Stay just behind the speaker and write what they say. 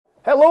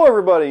Hello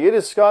everybody, it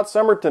is Scott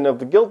Summerton of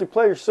the Guilty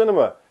Pleasure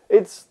Cinema.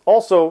 It's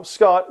also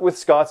Scott with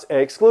Scott's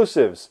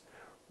Eh-Sclusives.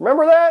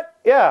 Remember that?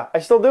 Yeah, I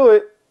still do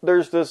it.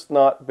 There's just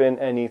not been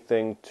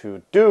anything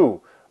to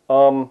do.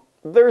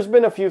 There's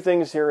been a few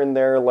things here and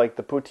there, like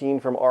the poutine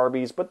from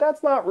Arby's, but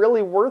that's not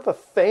really worth a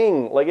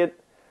thing.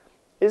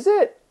 Is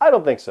it? I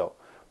don't think so.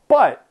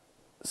 But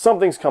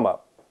something's come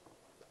up.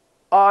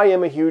 I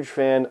am a huge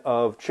fan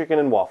of chicken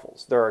and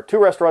waffles. There are two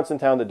restaurants in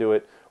town that do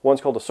it.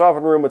 One's called the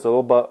Sovereign Room. It's a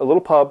little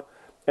pub.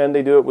 And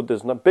they do it with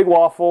this big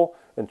waffle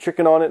and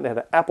chicken on it, and they had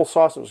an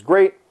applesauce. It was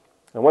great.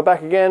 And I went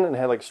back again and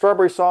had like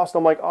strawberry sauce, and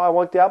I'm like, oh, I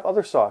want the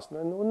other sauce.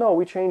 And no,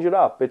 we change it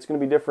up. It's going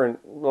to be different.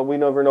 Well, we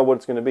never know what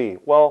it's going to be.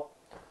 Well,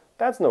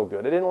 that's no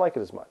good. I didn't like it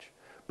as much.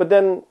 But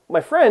then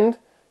my friend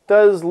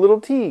does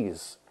little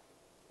T's.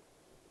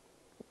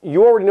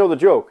 You already know the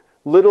joke.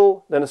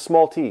 Little, then a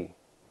small T,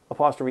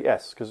 apostrophe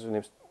S, because her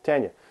name's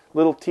Tanya.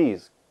 Little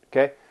T's,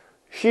 okay?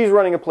 She's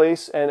running a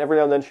place, and every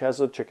now and then she has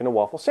a chicken and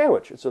waffle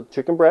sandwich. It's a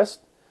chicken breast,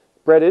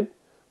 breaded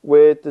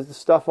with the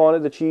stuff on it,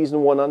 the cheese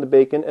and whatnot, the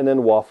bacon, and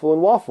then waffle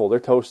and waffle. They're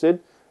toasted,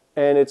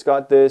 and it's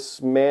got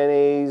this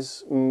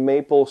mayonnaise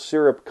maple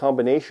syrup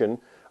combination.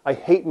 I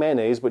hate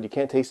mayonnaise, but you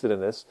can't taste it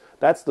in this.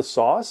 That's the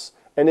sauce,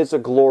 and it's a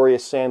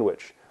glorious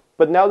sandwich.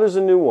 But now there's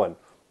a new one.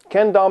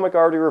 Ken Domick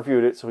already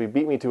reviewed it, so he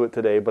beat me to it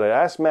today, but I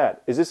asked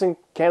Matt, is this in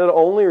Canada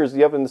only, or is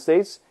the oven in the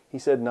States? He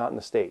said not in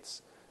the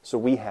States, so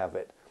we have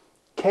it.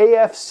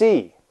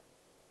 KFC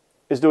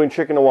is doing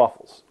chicken and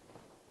waffles.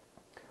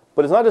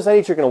 But it's not just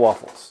any chicken and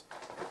waffles.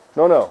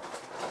 No.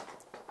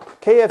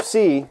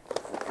 KFC,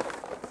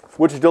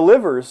 which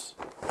delivers,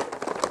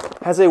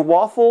 has a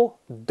waffle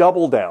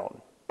double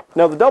down.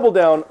 Now, the double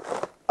down,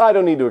 I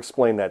don't need to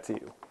explain that to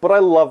you. But I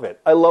love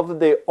it. I love that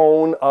they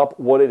own up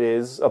what it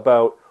is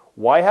about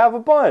why have a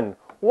bun?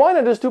 Why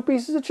not just two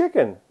pieces of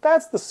chicken?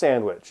 That's the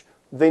sandwich.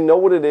 They know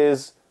what it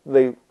is.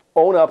 They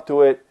own up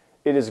to it.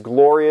 It is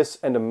glorious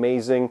and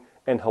amazing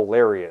and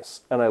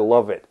hilarious. And I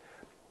love it.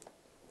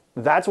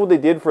 That's what they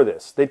did for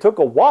this. They took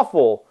a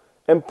waffle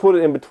and put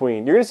it in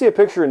between. You're going to see a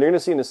picture, and you're going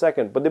to see in a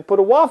second, but they put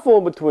a waffle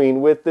in between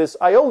with this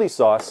aioli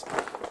sauce.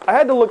 I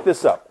had to look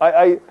this up.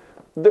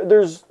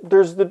 There's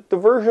the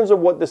versions of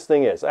what this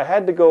thing is. I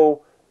had to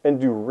go and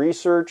do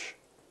research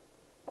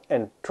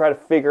and try to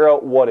figure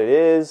out what it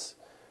is.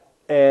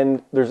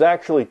 And there's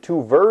actually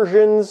two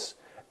versions.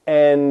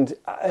 And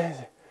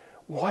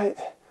why?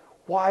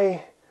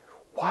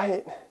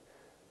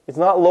 It's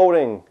not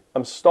loading.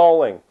 I'm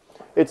stalling.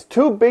 It's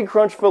two Big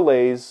Crunch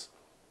fillets,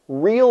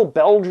 real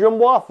Belgium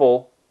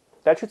waffle.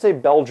 That should say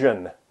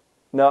Belgian,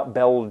 not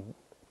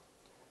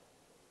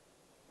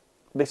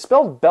They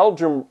spelled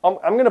Belgium.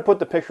 I'm going to put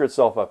the picture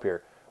itself up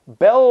here.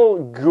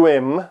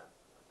 Belgium.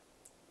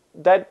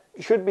 That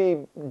should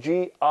be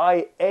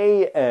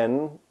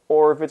G-I-A-N,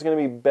 or if it's going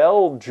to be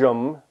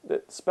Belgium,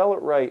 spell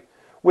it right,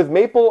 with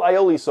maple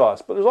aioli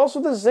sauce. But there's also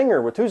the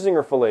zinger with two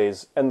zinger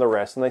fillets and the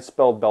rest, and they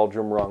spelled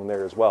Belgium wrong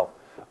there as well.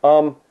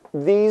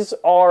 These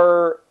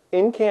are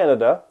in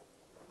Canada,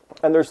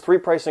 and there's three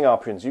pricing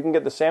options. You can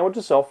get the sandwich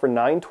itself for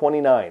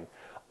 $9.29.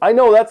 I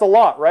know that's a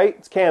lot, right?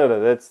 It's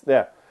Canada.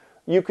 Yeah.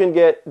 You can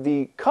get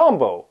the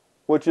combo,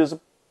 which is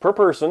per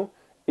person.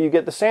 You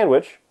get the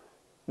sandwich,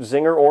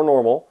 zinger or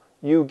normal.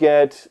 You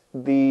get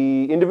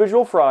the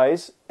individual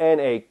fries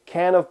and a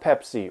can of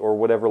Pepsi or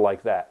whatever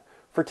like that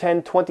for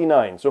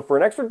 $10.29. So for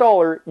an extra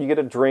 $1, you get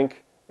a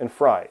drink and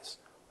fries.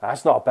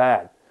 That's not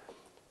bad.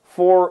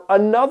 For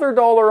another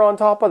 $1 on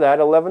top of that,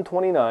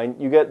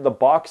 $11.29, you get the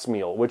box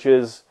meal, which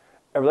is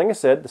everything I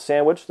said, the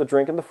sandwich, the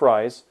drink, and the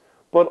fries,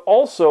 but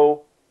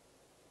also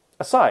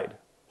a side.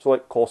 So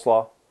like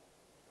coleslaw,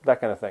 that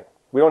kind of thing.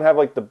 We don't have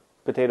like the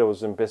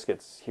potatoes and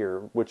biscuits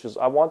here, which is,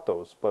 I want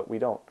those, but we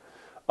don't.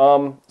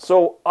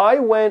 So I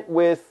went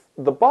with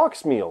the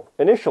box meal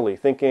initially,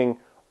 thinking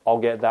I'll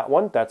get that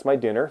one. That's my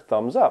dinner.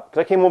 Thumbs up.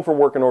 Because I came home from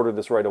work and ordered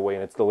this right away,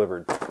 and it's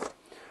delivered.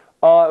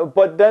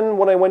 But then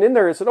when I went in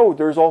there, it said, oh,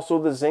 there's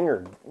also the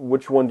zinger.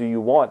 Which one do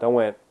you want? I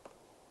went,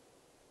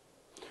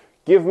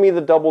 give me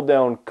the double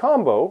down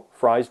combo,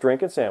 fries,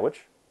 drink, and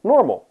sandwich,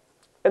 normal.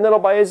 And then I'll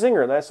buy a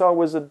zinger. And I saw it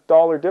was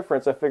 $1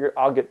 difference. I figured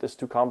I'll get this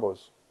two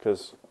combos.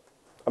 Because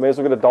I may as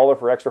well get $1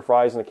 for extra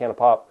fries and a can of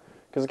pop.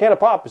 Because a can of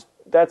pop,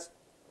 that's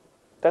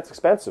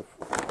expensive.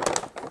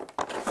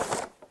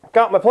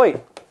 Got my plate.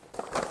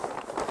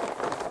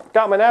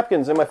 Got my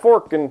napkins and my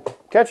fork and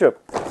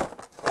ketchup.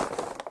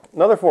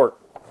 Another fork.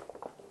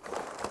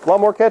 A lot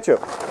more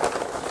ketchup.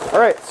 All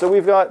right, so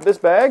we've got this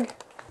bag.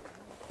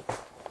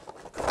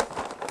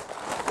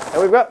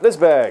 And we've got this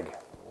bag.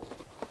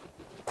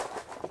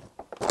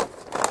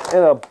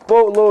 And a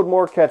boatload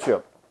more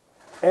ketchup.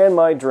 And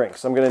my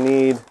drinks. I'm going to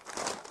need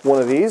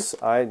one of these.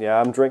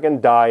 I'm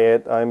drinking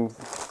Diet.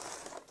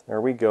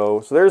 There we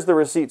go. So there's the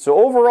receipt. So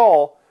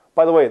overall,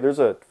 by the way, there's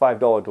a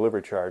 $5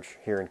 delivery charge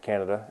here in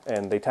Canada,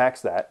 and they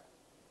tax that.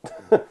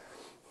 They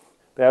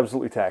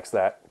absolutely tax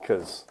that,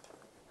 because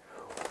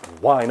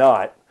why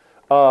not?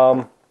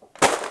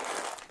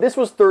 This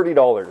was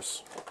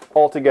 $30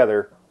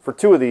 altogether for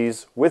two of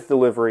these with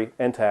delivery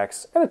and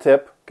tax and a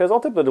tip, because I'll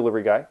tip the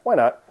delivery guy. Why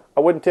not? I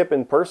wouldn't tip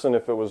in person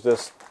if it was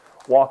just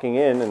walking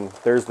in and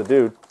there's the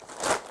dude.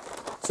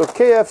 So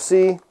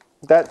KFC,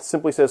 that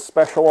simply says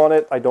special on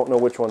it. I don't know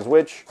which one's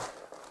which.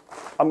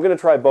 I'm going to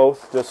try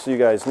both, just so you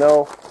guys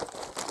know.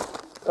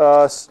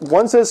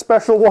 One says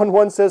special 1,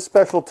 one says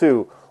special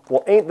 2.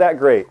 Well, ain't that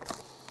great.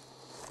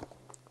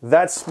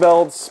 That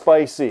spelled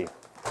spicy.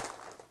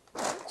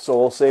 So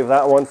we'll save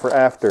that one for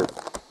after.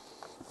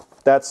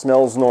 That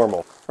smells normal.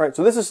 All right,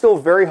 so this is still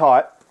very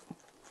hot.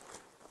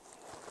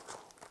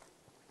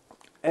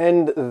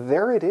 And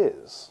there it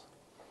is.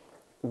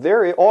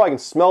 Oh, I can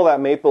smell that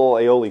maple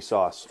aioli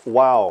sauce.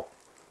 Wow.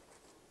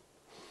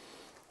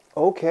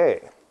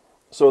 Okay.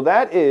 So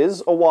that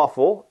is a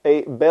waffle,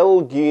 a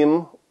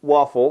Belgium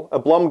waffle, a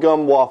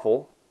Blumgum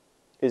waffle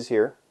is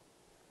here.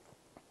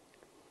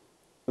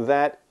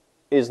 That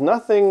is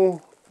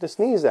nothing to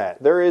sneeze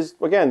at. There is,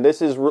 again,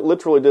 this is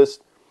literally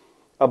just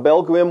a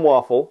Belgium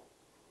waffle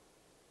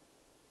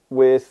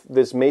with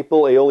this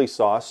maple aioli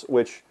sauce,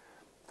 which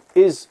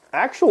is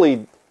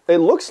actually, it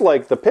looks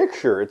like the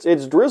picture.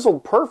 It's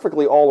drizzled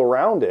perfectly all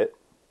around it.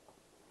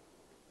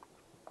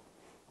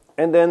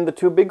 And then the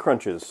 2 big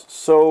crunches.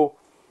 So,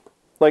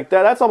 like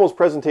that's almost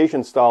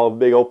presentation style of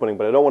big opening,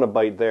 but I don't want to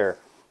bite there.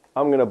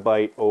 I'm going to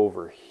bite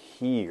over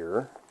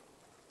here.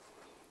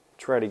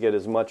 Try to get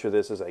as much of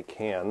this as I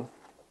can.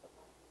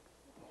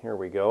 Here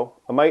we go.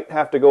 I might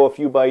have to go a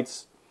few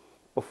bites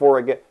before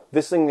I get...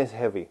 This thing is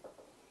heavy.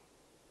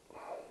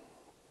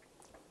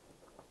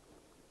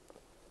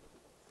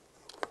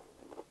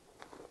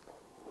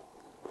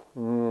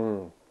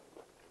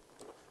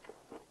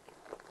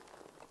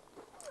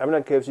 I haven't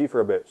had KFC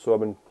for a bit, so I've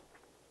been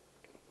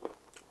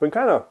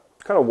kind of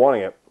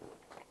wanting it.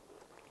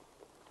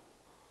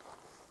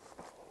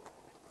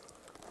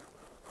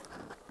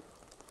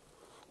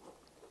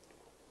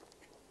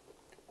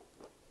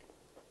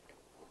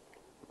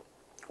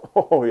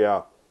 Oh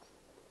yeah.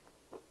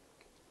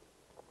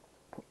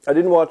 I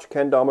didn't watch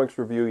Ken Domick's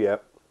review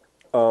yet,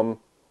 but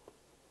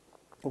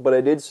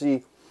I did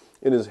see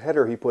in his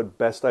header he put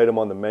best item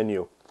on the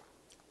menu.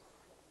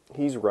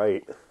 He's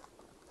right.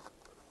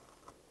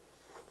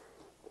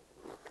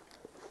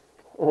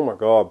 Oh my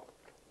god.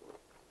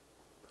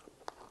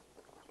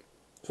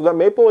 So that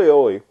maple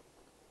aioli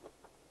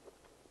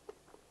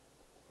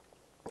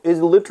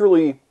is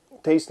literally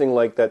tasting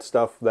like that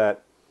stuff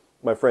that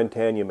my friend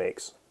Tanya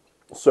makes.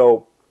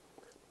 So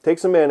take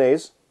some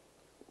mayonnaise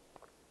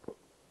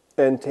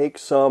and take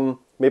some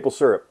maple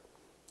syrup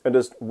and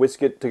just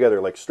whisk it together,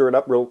 like stir it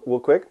up real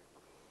quick.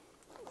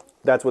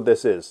 That's what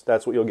this is.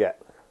 That's what you'll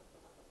get.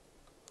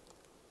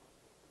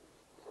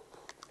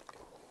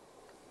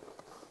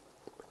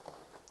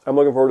 I'm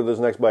looking forward to this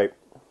next bite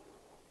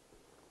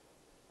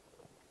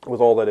with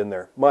all that in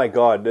there. My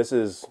God, this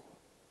is,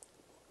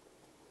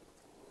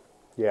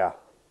 yeah.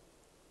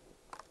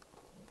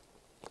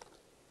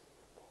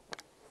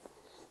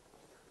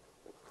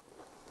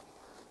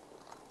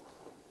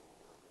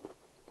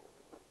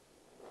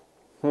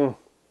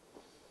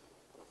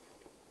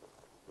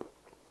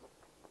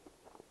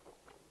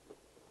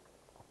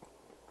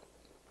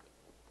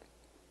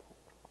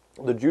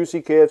 The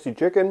juicy KFC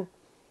chicken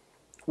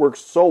works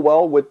so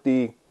well with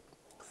the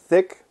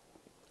thick,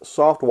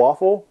 soft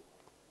waffle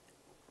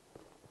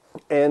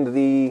and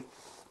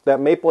that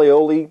maple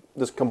aioli,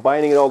 just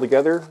combining it all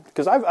together.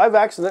 Because I've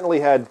accidentally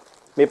had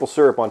maple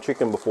syrup on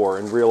chicken before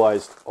and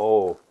realized,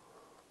 oh,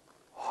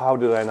 how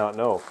did I not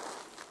know?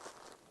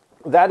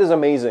 That is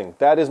amazing.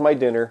 That is my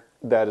dinner.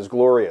 That is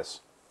glorious.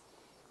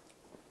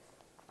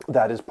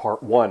 That is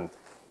part 1.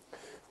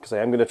 Because I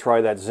am going to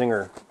try that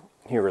zinger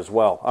here as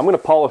well. I'm going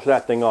to polish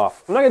that thing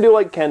off. I'm not going to do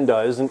like Ken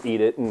does and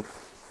eat it and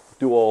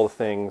do all the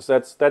things.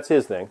 That's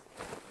his thing.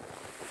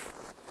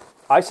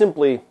 I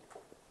simply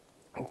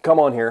come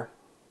on here,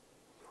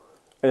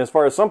 and as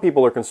far as some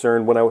people are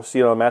concerned, when I see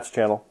it on Matt's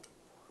channel,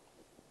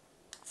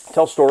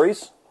 tell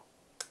stories,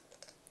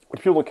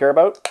 which people don't care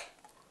about.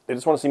 They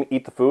just want to see me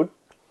eat the food.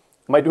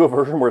 I might do a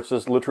version where it's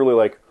just literally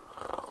like,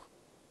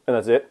 and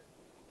that's it.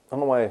 I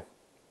don't know why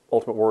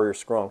Ultimate Warrior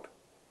scrunked.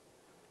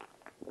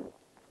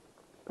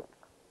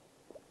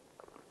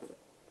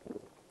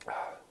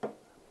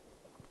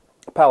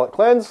 Palate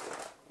cleansed.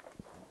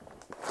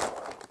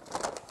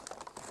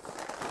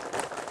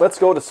 Let's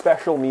go to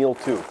special meal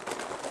 2.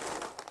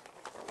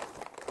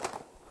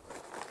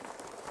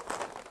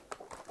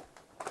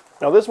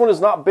 Now this one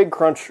is not Big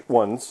Crunch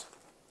ones.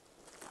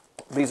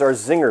 These are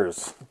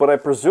zingers, but I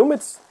presume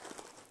it's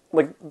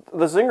like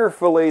the zinger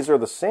fillets are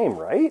the same,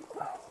 right?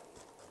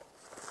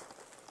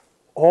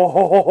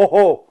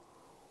 Oh,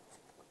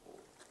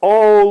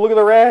 oh, look at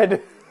the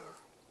red.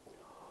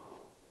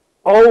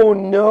 Oh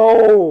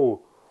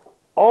no.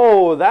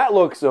 Oh, that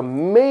looks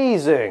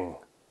amazing.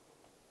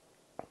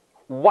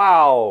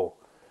 Wow.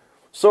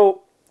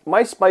 So,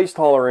 my spice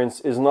tolerance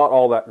is not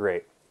all that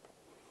great.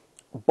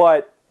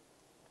 But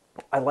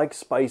I like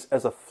spice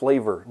as a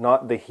flavor,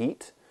 not the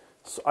heat.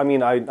 So, I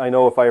mean, I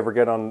know if I ever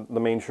get on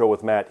the main show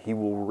with Matt, he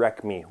will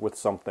wreck me with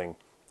something.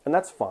 And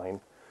that's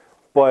fine.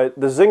 But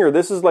the zinger,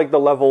 this is like the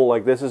level,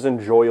 like this is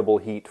enjoyable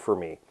heat for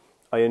me.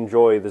 I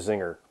enjoy the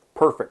zinger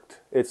perfect.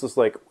 It's just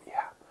like,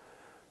 yeah.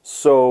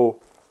 So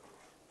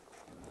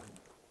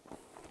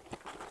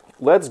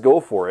let's go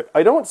for it.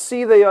 I don't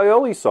see the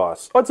aioli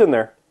sauce. Oh, it's in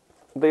there.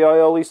 The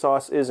aioli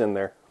sauce is in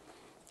there.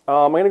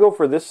 I'm going to go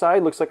for this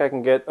side. Looks like I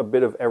can get a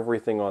bit of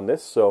everything on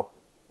this, so.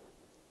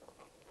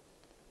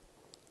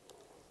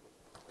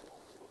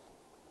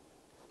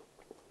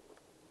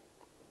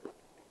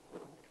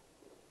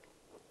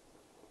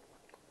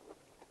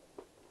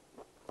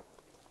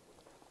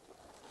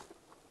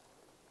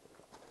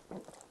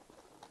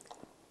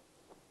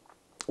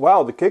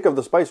 Wow, the kick of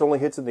the spice only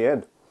hits in the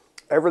end.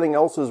 Everything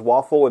else is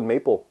waffle and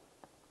maple.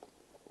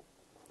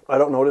 I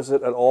don't notice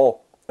it at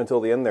all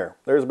until the end there.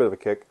 There's a bit of a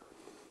kick.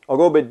 I'll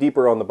go a bit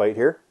deeper on the bite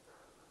here.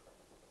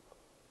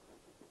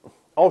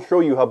 I'll show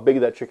you how big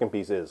that chicken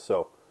piece is,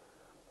 so.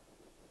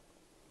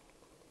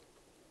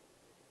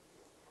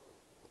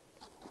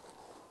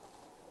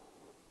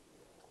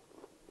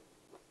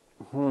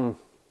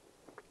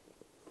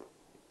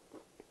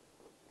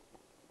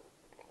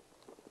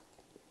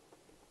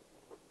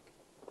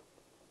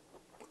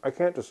 I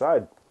can't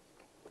decide.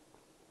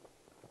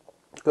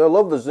 Because I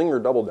love the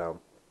Zinger Double Down.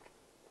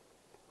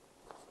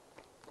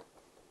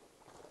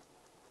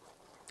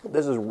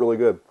 This is really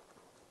good.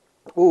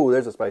 Ooh,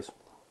 there's a spice.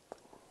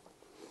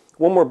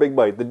 One more big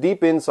bite. The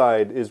deep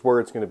inside is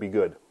where it's going to be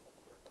good.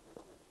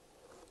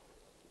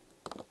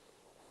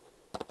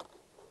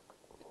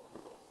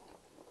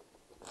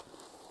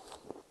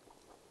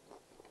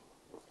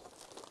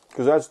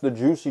 Because that's the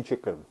juicy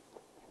chicken.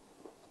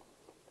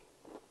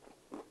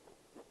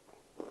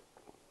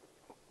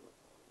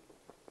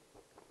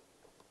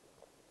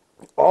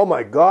 Oh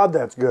my God,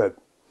 that's good.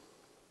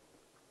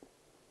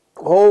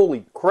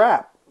 Holy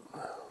crap.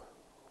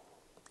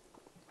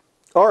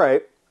 All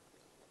right.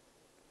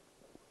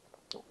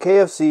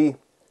 KFC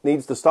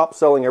needs to stop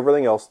selling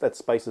everything else. That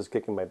spice is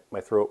kicking my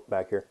throat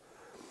back here.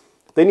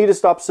 They need to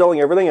stop selling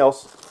everything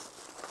else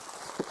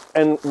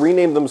and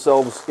rename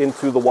themselves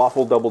into the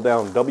Waffle Double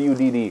Down.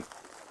 WDD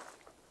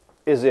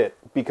is it.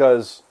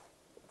 Because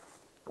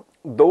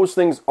those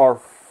things are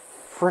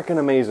freaking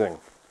amazing.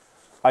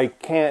 I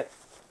can't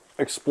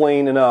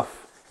explain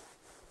enough.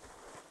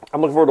 I'm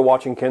looking forward to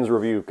watching Ken's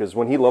review, because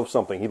when he loves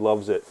something, he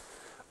loves it.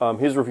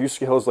 His review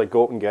scale is like,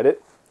 go out and get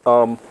it.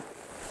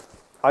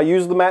 I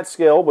use the MAT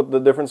scale with the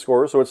different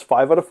scores, so it's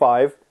 5 out of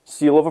 5,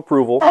 seal of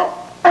approval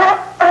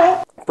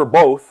for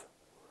both.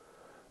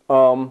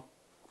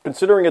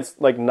 Considering it's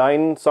like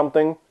 9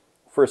 something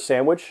for a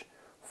sandwich,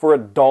 for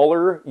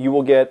 $1 you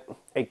will get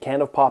a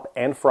can of pop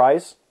and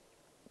fries.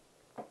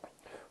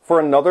 For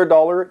another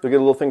 $1, you'll get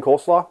a little thin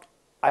coleslaw.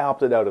 I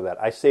opted out of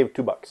that. I saved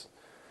 $2.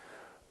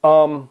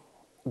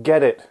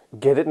 Get it.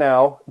 Get it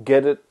now.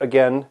 Get it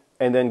again.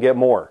 And then get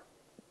more.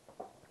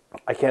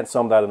 I can't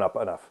sum that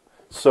enough.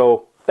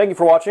 So, thank you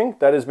for watching.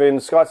 That has been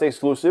Scott's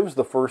Exclusives,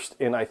 the first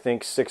in, I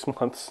think, 6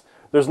 months.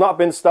 There's not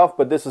been stuff,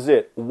 but this is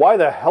it. Why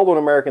the hell don't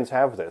Americans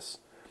have this?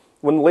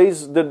 When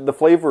Lay's did the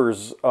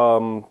flavors,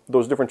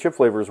 those different chip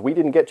flavors, we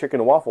didn't get chicken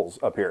and waffles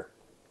up here.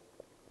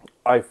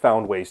 I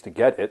found ways to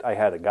get it. I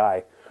had a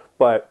guy.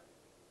 But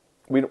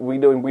we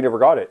never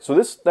got it. So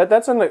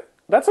that's an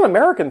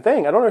American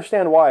thing. I don't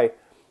understand why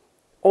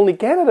only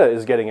Canada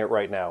is getting it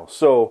right now.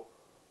 So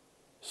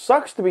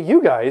sucks to be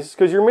you guys,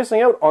 because you're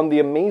missing out on the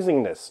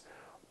amazingness.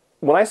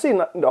 When I say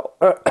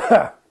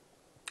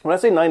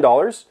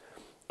 $9,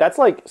 that's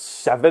like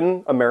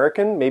 $7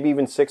 American, maybe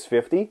even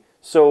 $6.50.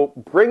 So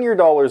bring your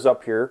dollars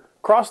up here,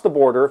 cross the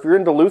border. If you're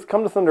in Duluth,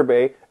 come to Thunder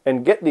Bay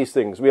and get these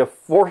things. We have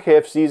 4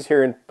 KFCs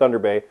here in Thunder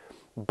Bay.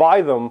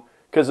 Buy them,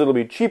 because it'll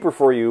be cheaper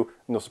for you,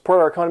 and they'll support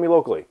our economy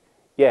locally.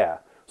 Yeah.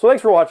 So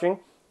thanks for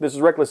watching. This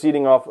is Reckless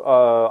Eating off,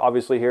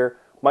 obviously here.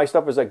 My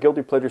stuff is at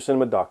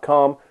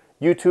guiltypleasurecinema.com,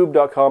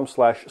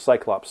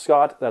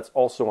 youtube.com/CyclopsScott. That's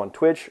also on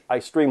Twitch. I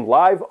stream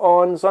live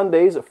on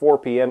Sundays at 4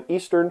 p.m.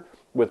 Eastern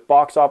with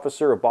Box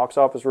Officer or Box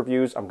Office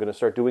reviews. I'm going to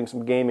start doing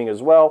some gaming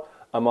as well.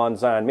 I'm on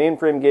Zion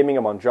Mainframe Gaming.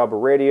 I'm on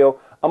Jabba Radio.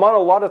 I'm on a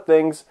lot of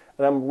things,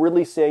 and I'm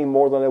really saying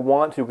more than I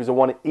want to, because I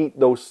want to eat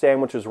those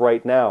sandwiches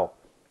right now.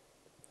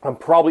 I'm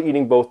probably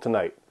eating both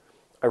tonight.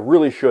 I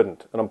really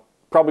shouldn't. And I'm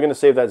probably going to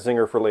save that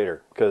zinger for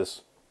later,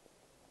 because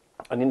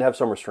I need to have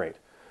some restraint.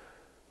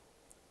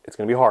 It's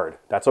going to be hard.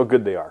 That's how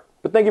good they are.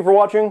 But thank you for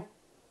watching.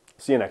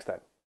 See you next time.